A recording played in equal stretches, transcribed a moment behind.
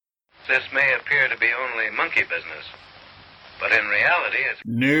this may appear to be only monkey business, but in reality it's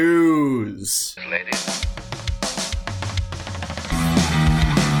news. Ladies.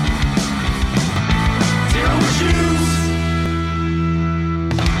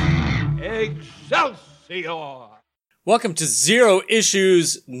 Excelsior! Welcome to Zero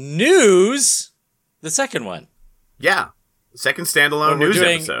Issues News, the second one. Yeah, second standalone news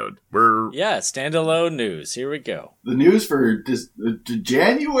episode. Standalone news. Here we go. The news for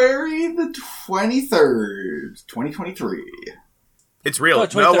January the 23rd, 2023. It's real. Oh,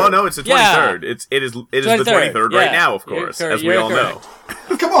 23rd. No, it's the 23rd. Yeah. It is the 23rd right now, of course, as we all know.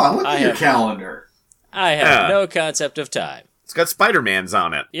 Come on, look at your calendar. I have no concept of time. It's got Spider-Man's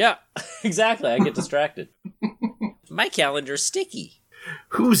on it. Yeah, exactly. I get distracted. My calendar's sticky.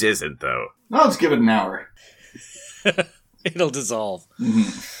 Whose isn't, though? I'll just give it an hour. It'll dissolve.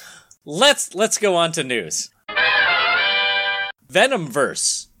 Let's go on to news.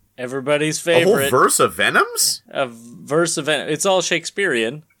 Venomverse. Everybody's favorite. A whole verse of Venoms? A verse of Venom. It's all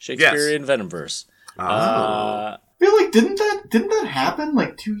Shakespearean. Shakespearean Venomverse. Oh. I feel like didn't that happen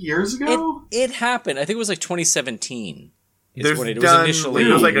like 2 years ago? It happened. I think it was like 2017. There's when it was initially.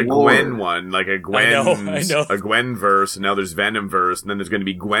 There was like a Gwen one, like a Gwen, I know. a Gwen verse, and now there's Venom verse, and then there's going to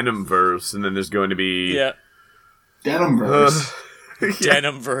be Gwenom verse, and then there's going to be Denim verse.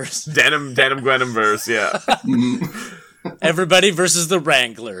 Denim verse. Denim Gwenom verse. Yeah. Everybody versus the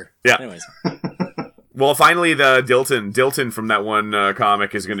Wrangler. Yeah. Anyways. Well, finally, the Dilton from that one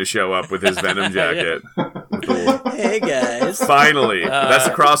comic is going to show up with his Venom jacket. Hey guys! Finally, that's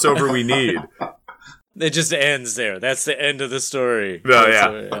the crossover we need. It just ends there. That's the end of the story. Oh,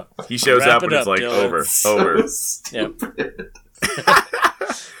 yeah. He shows up and it's like, over. Stupid.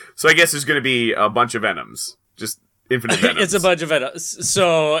 So I guess there's going to be a bunch of Venoms. Just infinite Venoms. It's a bunch of Venoms.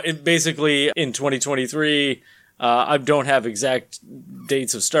 So, basically, in 2023... I don't have exact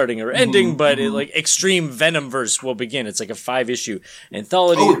dates of starting or ending, but Extreme Venomverse will begin. It's like a 5-issue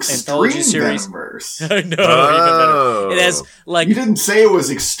anthology series. Venomverse. I know. Even better. It has like you didn't say it was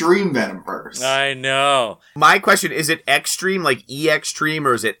Extreme Venomverse. I know. My question is: it Extreme like Extreme,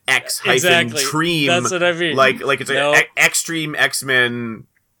 or is it X-Treme? That's what I mean. Like it's an Extreme X-Men,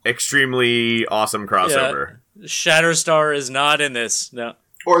 extremely awesome crossover. Yeah. Shatterstar is not in this. No.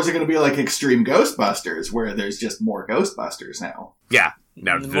 Or is it going to be like Extreme Ghostbusters, where there's just more Ghostbusters now? Yeah,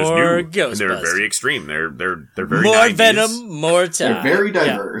 now there's more new, Ghostbusters. and they're very extreme. They're very more 90s. Venom, more time. They're very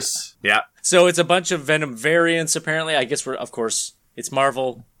diverse. Yeah. So it's a bunch of Venom variants. Apparently, I guess of course it's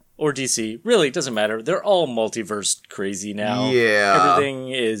Marvel or DC. Really, it doesn't matter. They're all multiverse crazy now. Yeah,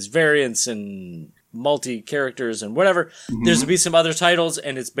 everything is variants and multi-characters and whatever. There's to be some other titles,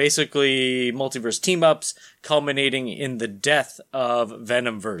 and it's basically multiverse team-ups culminating in the death of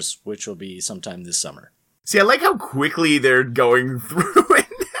Venomverse, which will be sometime this summer. See, I like how quickly they're going through it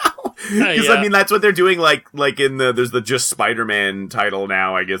now. Because, I mean, that's what they're doing, like in there's the Just Spider-Man title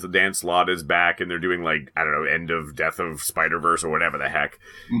now, I guess the Dan Slott is back, and they're doing, like, I don't know, End of Death of Spider-Verse or whatever the heck,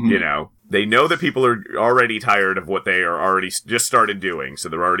 you know. They know that people are already tired of what they are already just started doing, so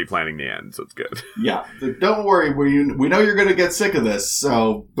they're already planning the end, so it's good. Yeah, don't worry, we know you're going to get sick of this,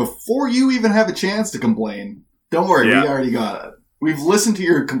 so before you even have a chance to complain, don't worry, we already got it. We've listened to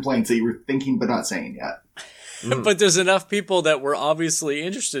your complaints that you were thinking but not saying yet. But there's enough people that were obviously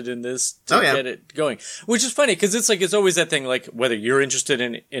interested in this to get it going. Which is funny, because it's always that thing, like, whether you're interested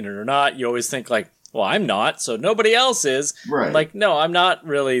in it or not, you always think, like, well, I'm not, so nobody else is. Right. I'm like, no, I'm not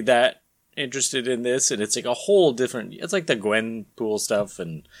really that interested in this, and it's like a whole different, it's like the Gwenpool stuff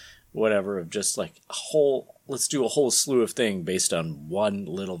and whatever, of just like let's do a whole slew of thing based on one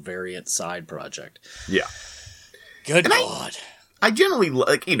little variant side project. Yeah. Good God. I generally,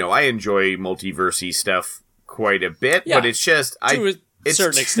 like, I enjoy multiverse-y stuff quite a bit, but it's just,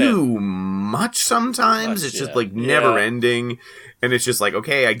 it's too much sometimes. It's just like never ending, and it's just like,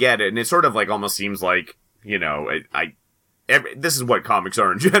 okay, I get it, and it sort of like almost seems like, this is what comics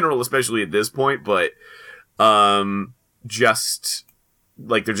are in general, especially at this point, but just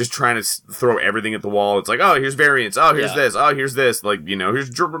like they're just trying to throw everything at the wall. It's like, oh, here's variants. Oh, here's this. Oh, here's this. Like,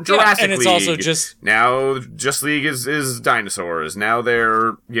 here's Jurassic and it's League. Also just now Just League is dinosaurs. Now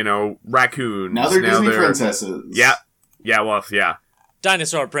they're raccoons. Now they're Disney princesses. Yeah. Well, yeah.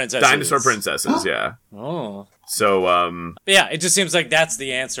 Dinosaur princesses. Yeah. Oh. So, yeah, it just seems like that's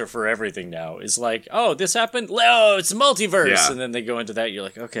the answer for everything now. Is like, oh, this happened? Oh, it's multiverse. Yeah. And then they go into that, you're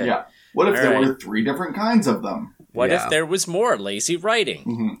like, okay. Yeah. What if there were 3 different kinds of them? What if there was more lazy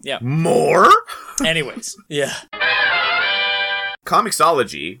writing? Yeah. More? Anyways, yeah.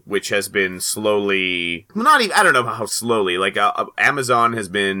 Comixology, which has been slowly, I don't know how slowly, like Amazon has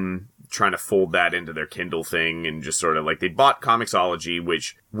been trying to fold that into their Kindle thing, and just sort of like they bought Comixology,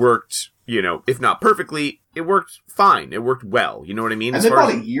 which worked, if not perfectly, it worked fine. It worked well. You know what I mean? And they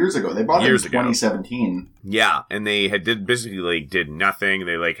bought it years ago. They bought it in 2017. Yeah, and they did nothing.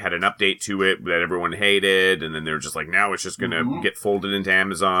 They had an update to it that everyone hated, and then they were just like, now it's just gonna get folded into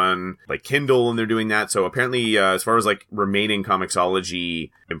Amazon, like Kindle, and they're doing that. So apparently, as far as remaining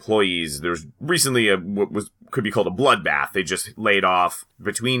Comixology employees, there's recently could be called a bloodbath. They just laid off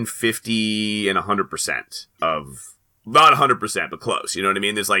between 50 and 100% of. Not 100%, but close. You know what I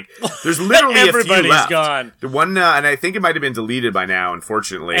mean? There's literally a few left. Everybody's gone. The one, and I think it might have been deleted by now,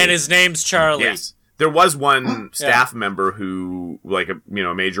 unfortunately. And his name's Charlie. Yes. There was one staff member who,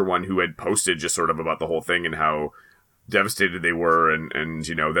 a major one, who had posted just sort of about the whole thing and how devastated they were, and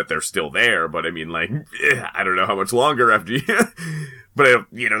that they're still there. But I mean, I don't know how much longer after you. But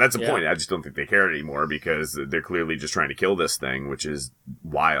that's the point. I just don't think they care anymore, because they're clearly just trying to kill this thing, which is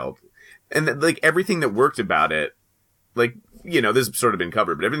wild. And everything that worked about it. This has sort of been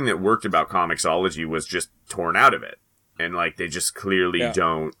covered, but everything that worked about Comixology was just torn out of it. And, they just clearly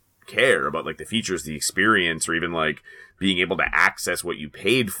don't care about, the features, the experience, or even, being able to access what you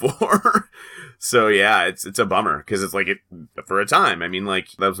paid for. So, yeah, it's a bummer, because it's, for a time, I mean,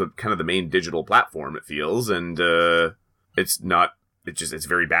 that was kind of the main digital platform, it feels, and it's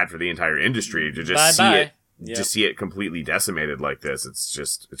very bad for the entire industry to just see it completely decimated like this.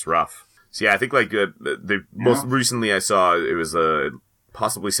 It's rough. So yeah, I think most recently I saw it was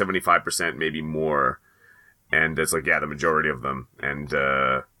possibly 75%, maybe more, and it's the majority of them, and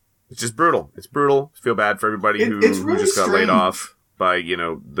it's just brutal. It's brutal. I feel bad for everybody who just got laid off by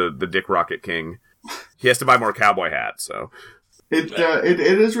the Dick Rocket King. He has to buy more cowboy hats. So it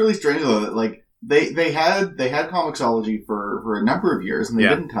is really strange though that they had Comixology for a number of years, and they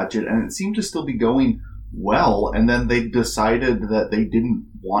didn't touch it, and it seemed to still be going well, and then they decided that they didn't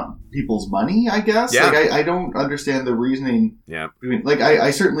want people's money, I guess. I don't understand the reasoning. I mean,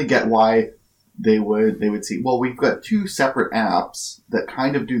 I certainly get why they would see, well, we've got two separate apps that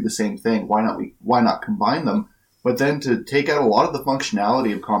kind of do the same thing. Why not combine them? But then to take out a lot of the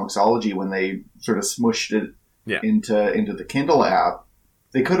functionality of Comixology when they sort of smushed it into the Kindle app,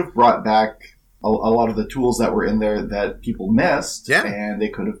 they could have brought back a lot of the tools that were in there that people missed, and they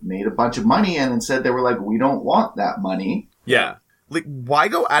could have made a bunch of money, and instead they were like, we don't want that money. Yeah. Why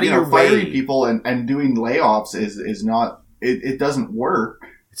go out of your way? Firing people and doing layoffs is not, it doesn't work.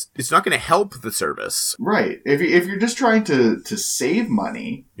 It's not going to help the service. Right. If you're just trying to save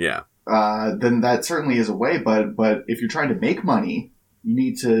money, then that certainly is a way, but if you're trying to make money, you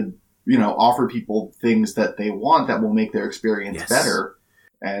need to, offer people things that they want that will make their experience better.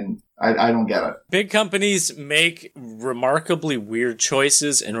 And I don't get it. Big companies make remarkably weird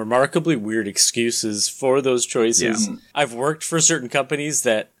choices and remarkably weird excuses for those choices. Yeah. I've worked for certain companies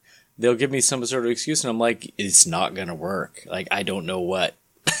that they'll give me some sort of excuse, and I'm like, it's not going to work. I don't know what.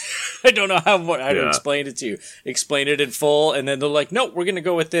 I don't know how to explain it to you. Explain it in full, and then they're like, no, we're going to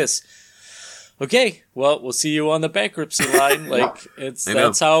go with this. Okay, well, we'll see you on the bankruptcy line.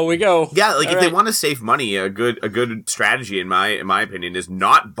 That's how we go. Yeah, if they want to save money, a good strategy, in my opinion, is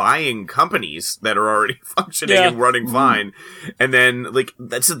not buying companies that are already functioning and running fine. And then,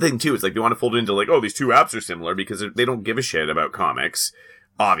 that's the thing too. It's they want to fold it into these two apps are similar, because they don't give a shit about comics,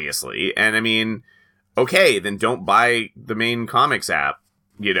 obviously. And I mean, okay, then don't buy the main comics app.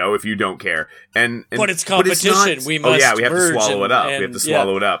 If you don't care. But it's competition. But it's not, we have to swallow it up. We have to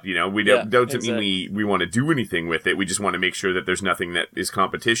swallow it up. We don't mean we want to do anything with it. We just want to make sure that there's nothing that is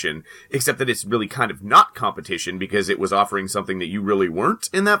competition, except that it's really kind of not competition, because it was offering something that you really weren't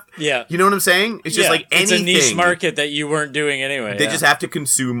in that. Yeah. You know what I'm saying? It's just anything. It's a niche market that you weren't doing anyway. They just have to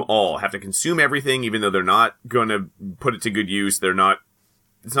consume everything, even though they're not going to put it to good use. They're not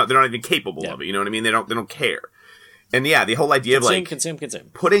even capable of it. You know what I mean? They don't care. And the whole idea of consume.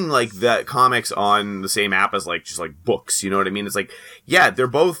 Putting the comics on the same app as just books, you know what I mean? It's they're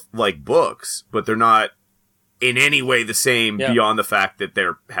both like books, but they're not in any way the same beyond the fact that they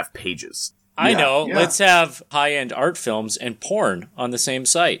have pages. I know. Yeah. Let's have high-end art films and porn on the same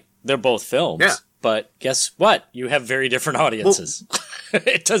site. They're both films, but guess what? You have very different audiences. Well,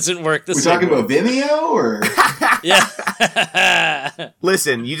 it doesn't work the same. We're talking about Vimeo, or yeah.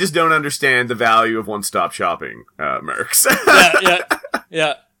 Listen, you just don't understand the value of one-stop shopping, Mercs.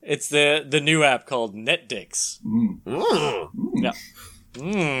 yeah. It's the new app called NetDix.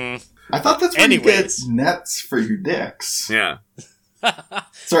 Yeah. I thought that's where you get nets for your dicks. Yeah.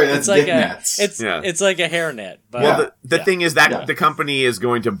 Sorry, that's like dick nets. It's like a hairnet. But well, the thing is that the company is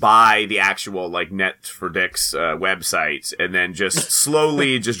going to buy the actual like Net for Dicks website and then just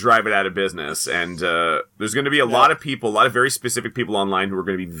slowly just drive it out of business. And there's going to be a lot of people, a lot of very specific people online who are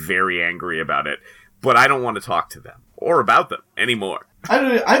going to be very angry about it. But I don't want to talk to them or about them anymore.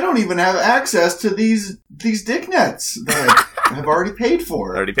 I don't even have access to these dick nets that I have already paid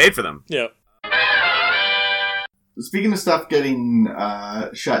for. I already paid for them. Yeah. Speaking of stuff getting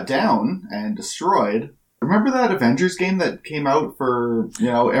shut down and destroyed, remember that Avengers game that came out for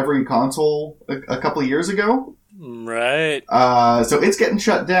every console a couple of years ago? Right. So it's getting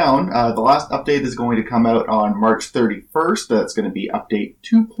shut down. The last update is going to come out on March 31st. That's going to be update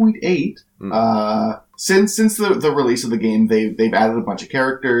 2.8. Since the release of the game, they've added a bunch of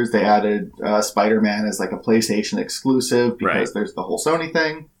characters. They added Spider-Man as like a PlayStation exclusive because there's the whole Sony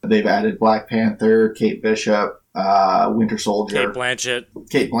thing. They've added Black Panther, Kate Bishop, Winter Soldier.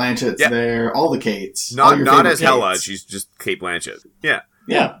 Kate Blanchett's there. All the Kates. Not as Hela. She's just Kate Blanchett. Yeah.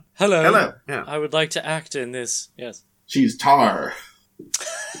 Hello. Yeah. I would like to act in this. Yes. She's Tar.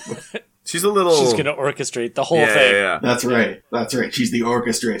 She's a little... She's going to orchestrate the whole thing. Yeah. That's right. She's the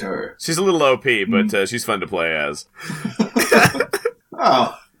orchestrator. She's a little OP, but she's fun to play as.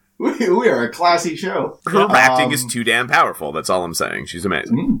 Oh, we are a classy show. Her acting is too damn powerful. That's all I'm saying. She's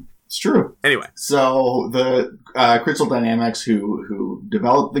amazing. It's true. Anyway. So the Crystal Dynamics, who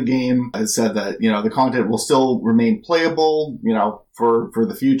developed the game, has said that, the content will still remain playable, for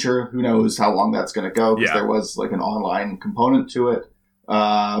the future. Who knows how long that's going to go, because there was like an online component to it.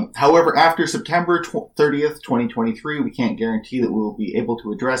 However, after September 30th, 2023, we can't guarantee that we will be able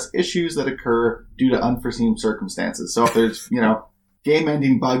to address issues that occur due to unforeseen circumstances. So if there's,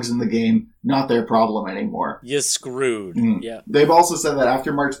 game-ending bugs in the game, not their problem anymore. You're screwed. Yeah. They've also said that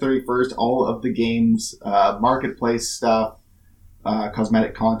after March 31st, all of the game's marketplace stuff,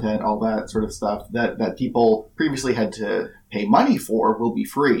 cosmetic content, all that sort of stuff that people previously had to pay money for will be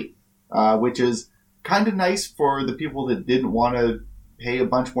free, which is kind of nice for the people that didn't want to pay a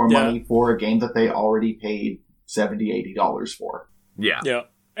bunch more money for a game that they already paid $70, $80 for. Yeah. Yeah.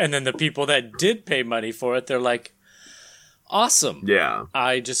 And then the people that did pay money for it, they're like, awesome. Yeah.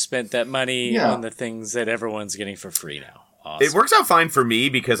 I just spent that money on the things that everyone's getting for free now. Awesome. It works out fine for me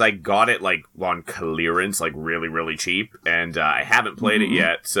because I got it like on clearance, like really, really cheap, and I haven't played it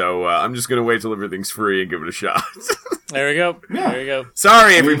yet, so I'm just gonna wait till everything's free and give it a shot. There we go. Yeah. There you go.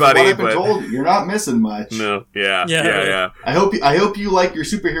 Sorry, everybody, I've been told, you're not missing much. No. Yeah. I hope you like your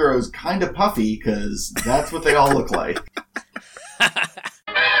superheroes kind of puffy, because that's what they all look like.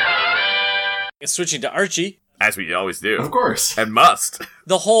 Switching to Archie. As we always do. Of course. And must.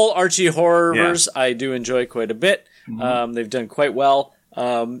 The whole Archie horrorverse, I do enjoy quite a bit. They've done quite well.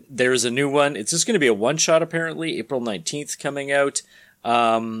 There's a new one. It's just going to be a one-shot, apparently, April 19th coming out.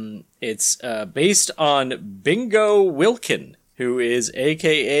 It's based on Bingo Wilkin, who is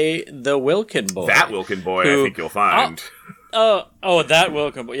a.k.a. the Wilkin Boy. That Wilkin Boy, I think you'll find. That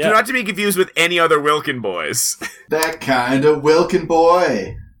Wilkin Boy, yeah. Not to be confused with any other Wilkin Boys. That kind of Wilkin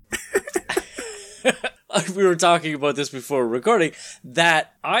Boy. We were talking about this before recording,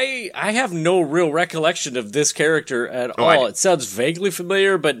 that I have no real recollection of this character at all. It sounds vaguely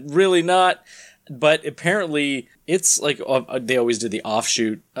familiar, but really not. But apparently, it's like they always did the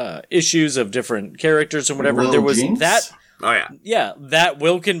offshoot issues of different characters and whatever. There was Jinx? that. Oh, yeah. Yeah, that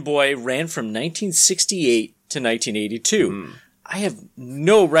Wilkin Boy ran from 1968 to 1982. I have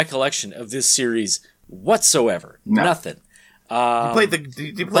no recollection of this series whatsoever. No. Nothing. You played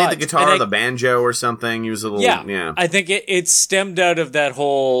the guitar or the banjo or something? He was a little... Yeah. I think it stemmed out of that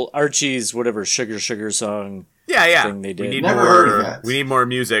whole Archie's whatever Sugar song thing they did. We need more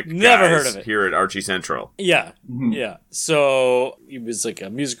music. Never heard of it. Here at Archie Central. Yeah. Yeah. So he was like a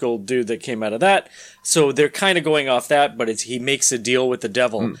musical dude that came out of that. So they're kind of going off that, but he makes a deal with the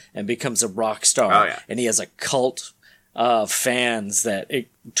devil and becomes a rock star. Oh, yeah. And he has a cult fans that it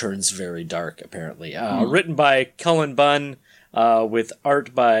turns very dark, apparently. Written by Cullen Bunn. With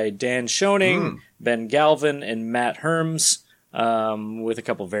art by Dan Schoening, Ben Galvin, and Matt Herms, with a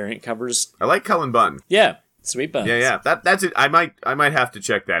couple variant covers. I like Cullen Bunn. Yeah, sweet buns. Yeah. That's it. I might have to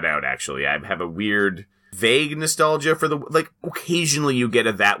check that out. Actually, I have a weird, vague nostalgia for occasionally you get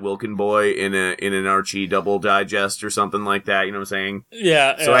a That Wilkin Boy in an Archie double digest or something like that. You know what I'm saying?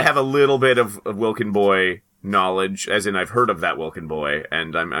 Yeah. So I have a little bit of Wilkin Boy knowledge, as in I've heard of That Wilkin Boy,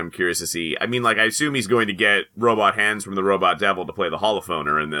 and I'm curious to see. I mean, I assume he's going to get robot hands from the Robot Devil to play the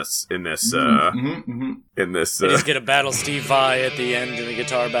holophoner in this. And he's gonna battle Steve Vai at the end in the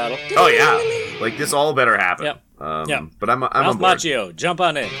guitar battle. Oh yeah, this all better happen. Yep. But I'm on Ralph board. Macchio, jump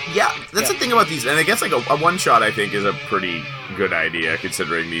on in. Yeah, that's the thing about these, and I guess like a one shot I think is a pretty good idea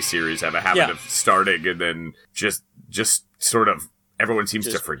considering these series have a habit of starting and then just sort of everyone seems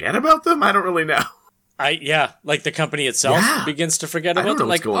to forget about them. I don't really know. Like the company itself begins to forget about them.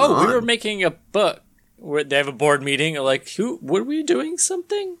 Like, we were making a book. Where they have a board meeting. Like, were we doing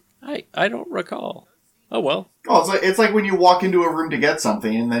something? I don't recall. Oh well. Oh, it's like when you walk into a room to get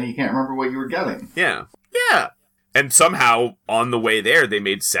something and then you can't remember what you were getting. Yeah. And somehow on the way there, they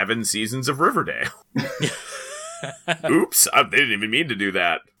made 7 seasons of Riverdale. Oops, they didn't even mean to do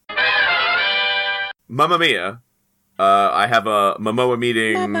that. Mamma Mia. I have a Momoa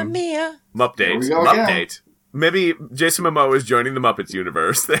meeting. Mamma Mia. Mupdate. Maybe Jason Momoa is joining the Muppets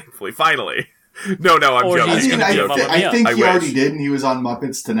universe, thankfully. Finally. No, I'm joking. I think he already did, and he was on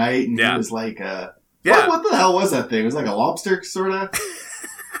Muppets Tonight, and he was like, what the hell was that thing? It was like a lobster, sort of?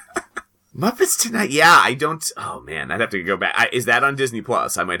 Muppets Tonight? Yeah, I don't... Oh, man, I'd have to go back. Is that on Disney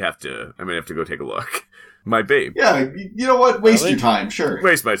Plus? I might have to go take a look. Might be. Yeah, you know what? Waste your time, sure.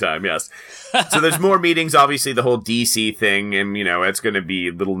 Waste my time, yes. So there's more meetings, obviously, the whole DC thing, and, it's going to be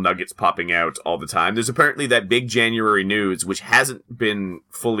little nuggets popping out all the time. There's apparently that big January news, which hasn't been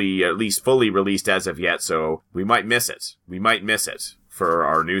fully released as of yet, so we might miss it. For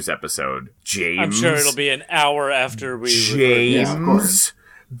our news episode. James. I'm sure it'll be an hour after we James. Yeah, of course.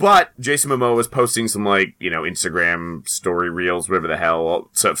 But Jason Momoa was posting some, Instagram story reels, whatever the hell,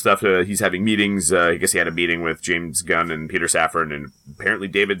 stuff. He's having meetings. I guess he had a meeting with James Gunn and Peter Safran, and apparently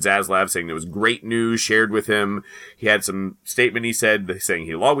David Zaslav saying there was great news shared with him. He had some statement he said saying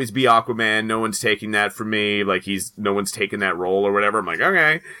he'll always be Aquaman. No one's taking that from me. No one's taking that role or whatever. I'm like,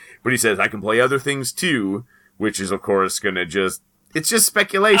 okay. But he says, I can play other things too, which is, of course, going to it's just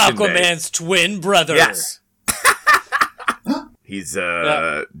speculation. Aquaman's twin brother. Yes. He's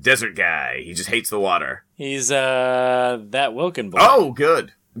a desert guy. He just hates the water. He's that Wilkin boy. Oh,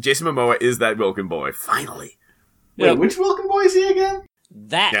 good. Jason Momoa is that Wilkin boy. Finally. Wait, which Wilkin boy is he again?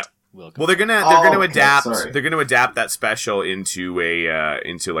 That Wilkin. Well, they're gonna adapt. Sorry. They're gonna adapt that special into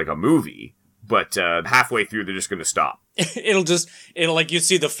a movie. But halfway through, they're just gonna stop. It'll like you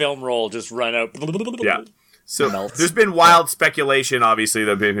see the film roll just run out. Yeah. So there's been wild speculation, obviously,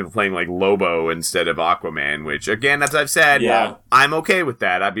 that they've been playing like Lobo instead of Aquaman, which, again, as I've said, I'm okay with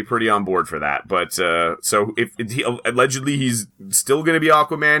that. I'd be pretty on board for that. But so if allegedly he's still going to be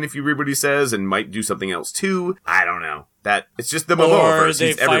Aquaman, if you read what he says, and might do something else too, I don't know. That it's just the Momoa-verse. Or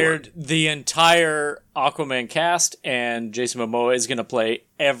they fired the entire Aquaman cast, and Jason Momoa is going to play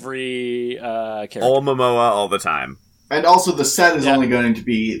every character. All Momoa all the time. And also the set is only going to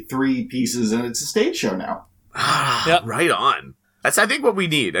be 3 pieces, and it's a stage show now. Right on. That's, I think, what we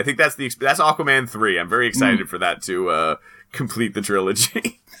need. I think that's Aquaman 3. I'm very excited for that to complete the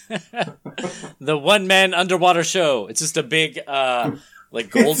trilogy. The one-man underwater show. It's just a big,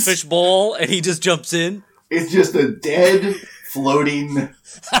 goldfish bowl, and he just jumps in. It's just a dead, floating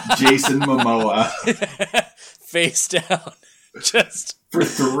Jason Momoa. Face down. Just... For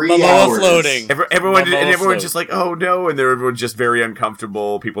 3 Momoa hours. Floating. Everyone's just like, oh no, and everyone's just very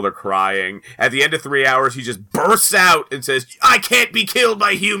uncomfortable. People are crying. At the end of 3 hours, he just bursts out and says, I can't be killed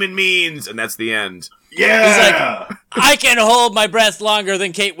by human means! And that's the end. Yeah! He's like, I can hold my breath longer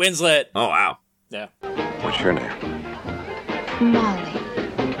than Kate Winslet. Oh, wow. Yeah. What's your name?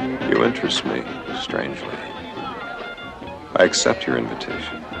 Molly. You interest me, strangely. I accept your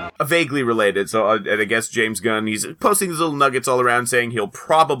invitation. Vaguely related, so and I guess James Gunn, he's posting these little nuggets all around saying he'll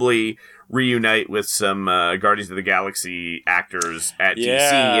probably reunite with some Guardians of the Galaxy actors at DC,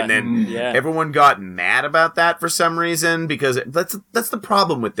 and then everyone got mad about that for some reason, because that's the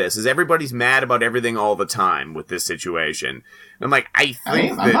problem with this, is everybody's mad about everything all the time with this situation. And I'm like,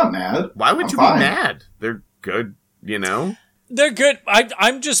 I'm not mad. Why would you be mad? They're good, They're good.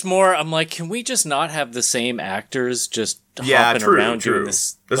 I'm just more, I'm like, can we just not have the same actors just hopping around doing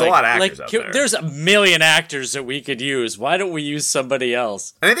this? There's a lot of actors out there. There's a million actors that we could use. Why don't we use somebody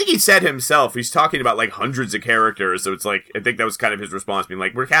else? And I think he said himself, he's talking about like hundreds of characters, so it's like, I think that was kind of his response, being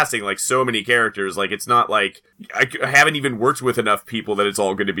like, we're casting like so many characters, like it's not like, I haven't even worked with enough people that it's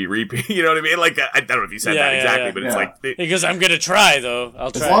all going to be repeat, you know what I mean? Like, I don't know if he said that exactly, but it's like... Because I'm going to try, though.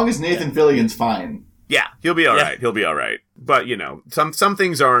 I'll try. As long as Nathan Fillion's fine. Yeah, he'll be all right. He'll be all right. But, some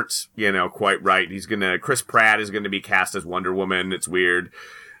things aren't, quite right. Chris Pratt is going to be cast as Wonder Woman. It's weird.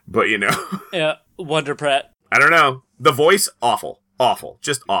 But, Yeah, Wonder Pratt. I don't know. The voice, awful. Awful.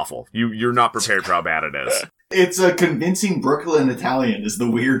 Just awful. You're not prepared for how bad it is. It's a convincing Brooklyn Italian is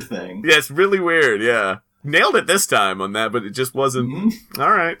the weird thing. Yeah, it's really weird, yeah. Nailed it this time on that, but it just wasn't. Mm-hmm.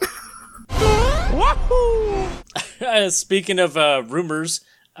 All right. Speaking of rumors...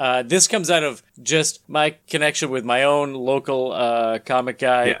 This comes out of just my connection with my own local comic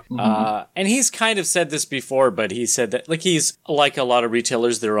guy. Yeah. And he's kind of said this before, but he said that, like, he's like a lot of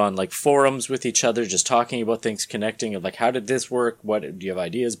retailers, they're on, like, forums with each other, just talking about things, connecting, of, like, how did this work? What do you have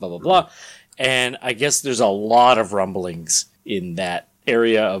ideas? Blah, blah, blah. And I guess there's a lot of rumblings in that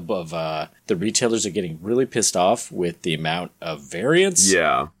area of the retailers are getting really pissed off with the amount of variance.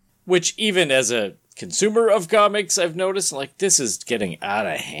 Yeah. Which, even as a consumer of comics, I've noticed, like, this is getting out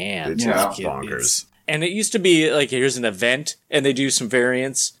of hand. It's Yeah. bonkers. And it used to be, like, here's an event, and they do some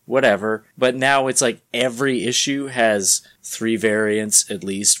variants, whatever. But now it's like every issue has 3 variants, at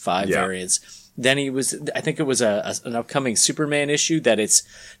least 5 variants. Then I think it was an upcoming Superman issue that it's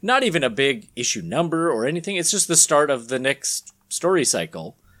not even a big issue number or anything. It's just the start of the next story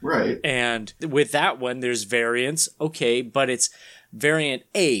cycle. Right. And with that one, there's variants, okay, but it's variant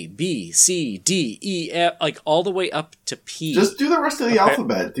A, B, C, D, E, F, like all the way up to P. Just do the rest of the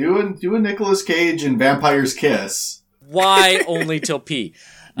alphabet. Do a Nicolas Cage and Vampire's Kiss. Why only till P?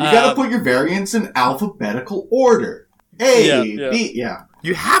 You gotta put your variants in alphabetical order. A, B, yeah.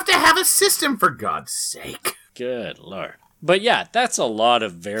 You have to have a system, for God's sake. Good Lord. But yeah, that's a lot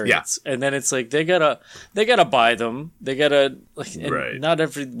of variants. Yeah. And then it's like they gotta buy them. They gotta, like, and not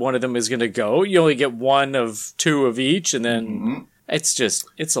every one of them is gonna go. You only get 1 of 2 of each, and then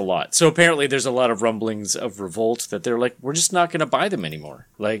it's a lot. So apparently there's a lot of rumblings of revolt that they're like, we're just not gonna buy them anymore.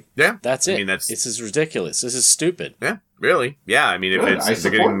 Like, that's it. I mean, this is ridiculous. This is stupid. Yeah, really. Yeah, I mean, if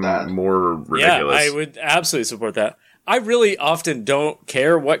they're getting more ridiculous. Yeah, I would absolutely support that. I really often don't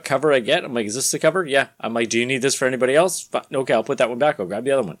care what cover I get. I'm like, is this the cover? Yeah. I'm like, do you need this for anybody else? Okay, I'll put that one back. I'll grab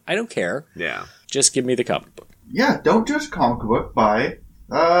the other one. I don't care. Yeah. Just give me the comic book. Yeah, don't judge comic book by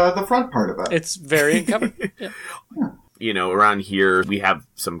the front part of it. It's variant cover. Yeah. You know, around here, we have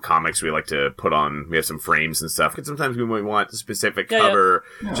some comics we like to put on. We have some frames and stuff. And sometimes we might want a specific cover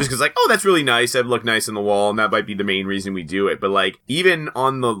just because, like, oh, that's really nice. That'd look nice on the wall. And that might be the main reason we do it. But, like, even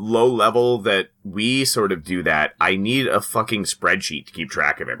on the low level that we sort of do that, I need a fucking spreadsheet to keep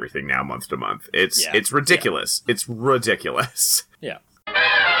track of everything now, month to month. It's ridiculous. Yeah. It's ridiculous. Yeah.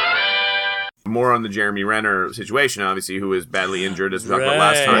 More on the Jeremy Renner situation, obviously, who was badly injured, as we talked about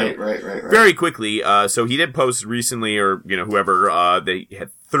last time. Right. Very quickly, so he did post recently, or, you know, whoever, they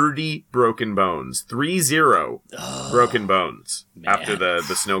had 30 broken bones. 30 broken bones after the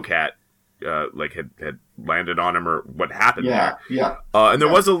snowcat, like, had landed on him, or what happened there. Yeah. And there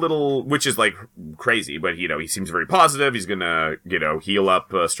was a little, which is, like, crazy, but, you know, he seems very positive. He's gonna, you know, heal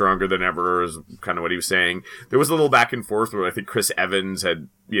up stronger than ever, is kind of what he was saying. There was a little back and forth where I think Chris Evans had,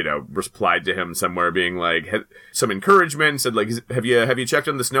 you know, replied to him somewhere being like, had some encouragement, said, like, have you checked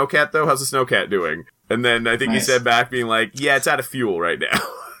on the snowcat, though? How's the snowcat doing? And then I think he said back being like, yeah, it's out of fuel right now.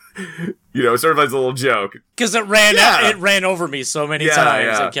 You know, sort of as a little joke. Because it ran over me so many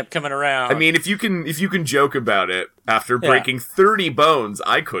times. It kept coming around. I mean, if you can joke about it after breaking 30 bones,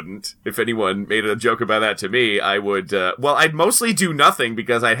 I couldn't. If anyone made a joke about that to me, I would. Well, I'd mostly do nothing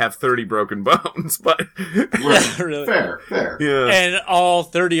because I'd have 30 broken bones. But really. Fair. Yeah. And all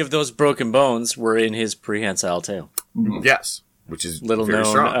 30 of those broken bones were in his prehensile tail. Mm-hmm. Yes. Which is little very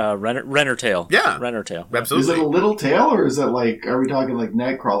known strong. Renner tail. Yeah. Renner tail. Absolutely. Is it a little tail, or is it like, are we talking like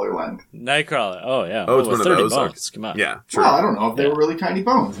Nightcrawler length? Nightcrawler. Oh, yeah. Oh, it's one of 30 those. bones. Come on. Yeah, sure. Well, I don't know if they were really tiny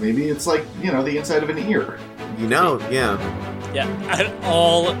bones. Maybe it's like, you know, the inside of an ear. You know, yeah. Yeah. And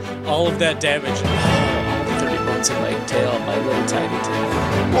all of that damage. All the 30 bones in my tail, my little tiny tail.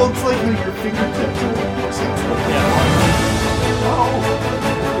 Well, it's like how your fingertips are like more sensitive. Oh.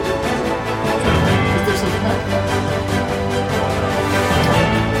 Is there some kind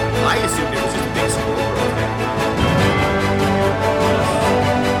I assumed it was just a big squirrel growth head.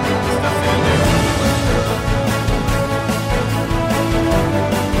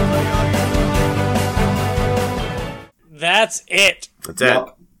 That's it. That's it.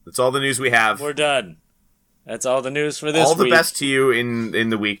 That's all the news we have. We're done. That's all the news for this week. All the best to you in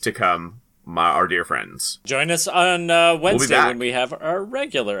the week to come, our dear friends. Join us on Wednesday when we have our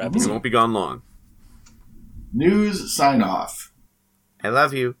regular episode. We won't be gone long. news sign off. I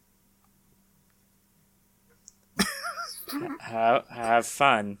love you. Have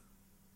fun.